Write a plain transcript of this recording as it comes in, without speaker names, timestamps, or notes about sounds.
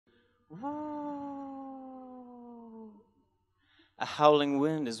A howling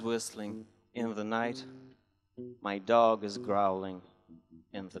wind is whistling in the night. My dog is growling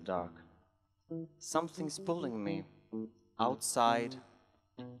in the dark. Something's pulling me outside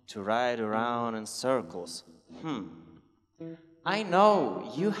to ride around in circles. I know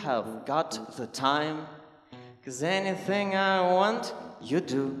you have got the time, 'cause anything I want, you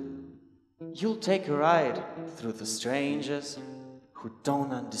do. You'll take a ride through the strangers who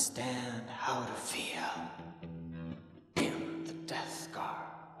don't understand how to feel. In the death car,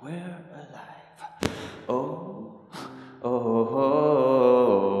 we're alive. Oh, oh, oh.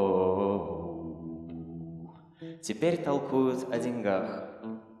 Теперь толкуют о деньгах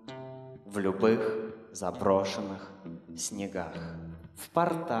в любых заброшенных снегах, в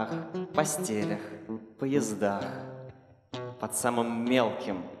портах, постелях, поездах, под самым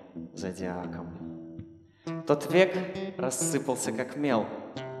мелким зодиаком. Тот век рассыпался как мел.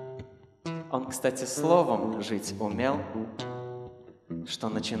 Он, кстати, словом жить умел, что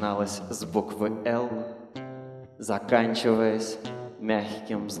начиналось с буквы «Л», заканчиваясь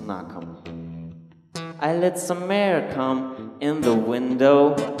мягким знаком. I let some air come in the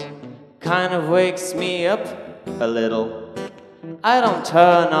window, kind of wakes me up a little. I don't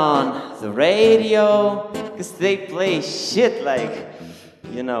turn on the radio, 'cause they play shit like,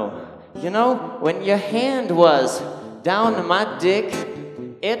 you know, when your hand was down my dick,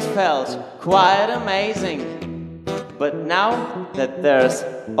 it felt quite amazing. But now that there's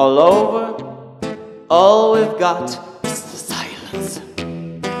all over, all we've got is the silence.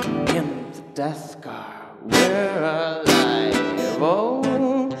 In the death car, we're alive. Oh,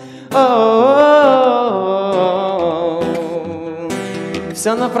 oh, oh.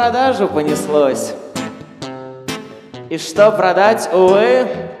 Все на продажу понеслось, и что продать, увы,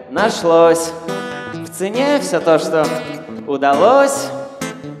 нашлось. В цене все то, что удалось,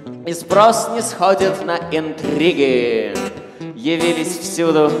 и спрос не сходит на интриги. Явились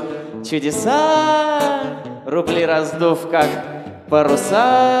всюду чудеса, рубли раздув, как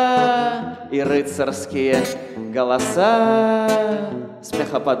паруса, и рыцарские голоса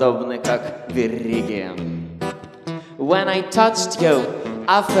смехоподобны, как вериги. When I touched you,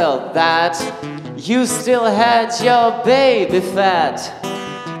 I felt that you still had your baby fat,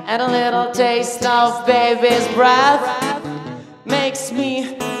 and a little taste of baby's breath makes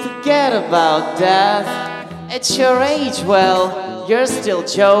me forget about death. At your age, well, you're still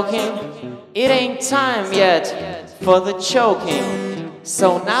joking. It ain't time yet for the choking.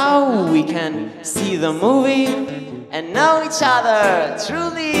 So now we can see the movie and know each other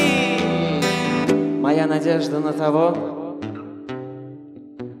truly. Моя надежда на того,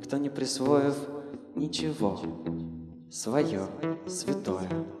 кто, не присвоив ничего, свое святое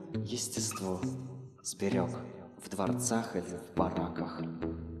естество сберег в дворцах или в бараках.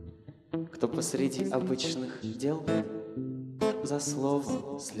 Кто посреди обычных дел за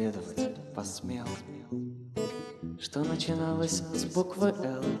словом следовать посмел, что начиналось с буквы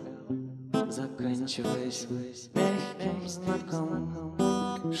 «Л», заканчиваясь мягким знаком,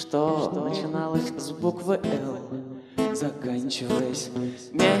 что начиналось с буквы «Л», заканчиваясь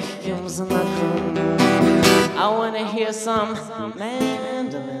мягким знаком. I wanna hear some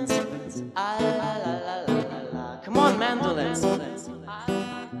mandolin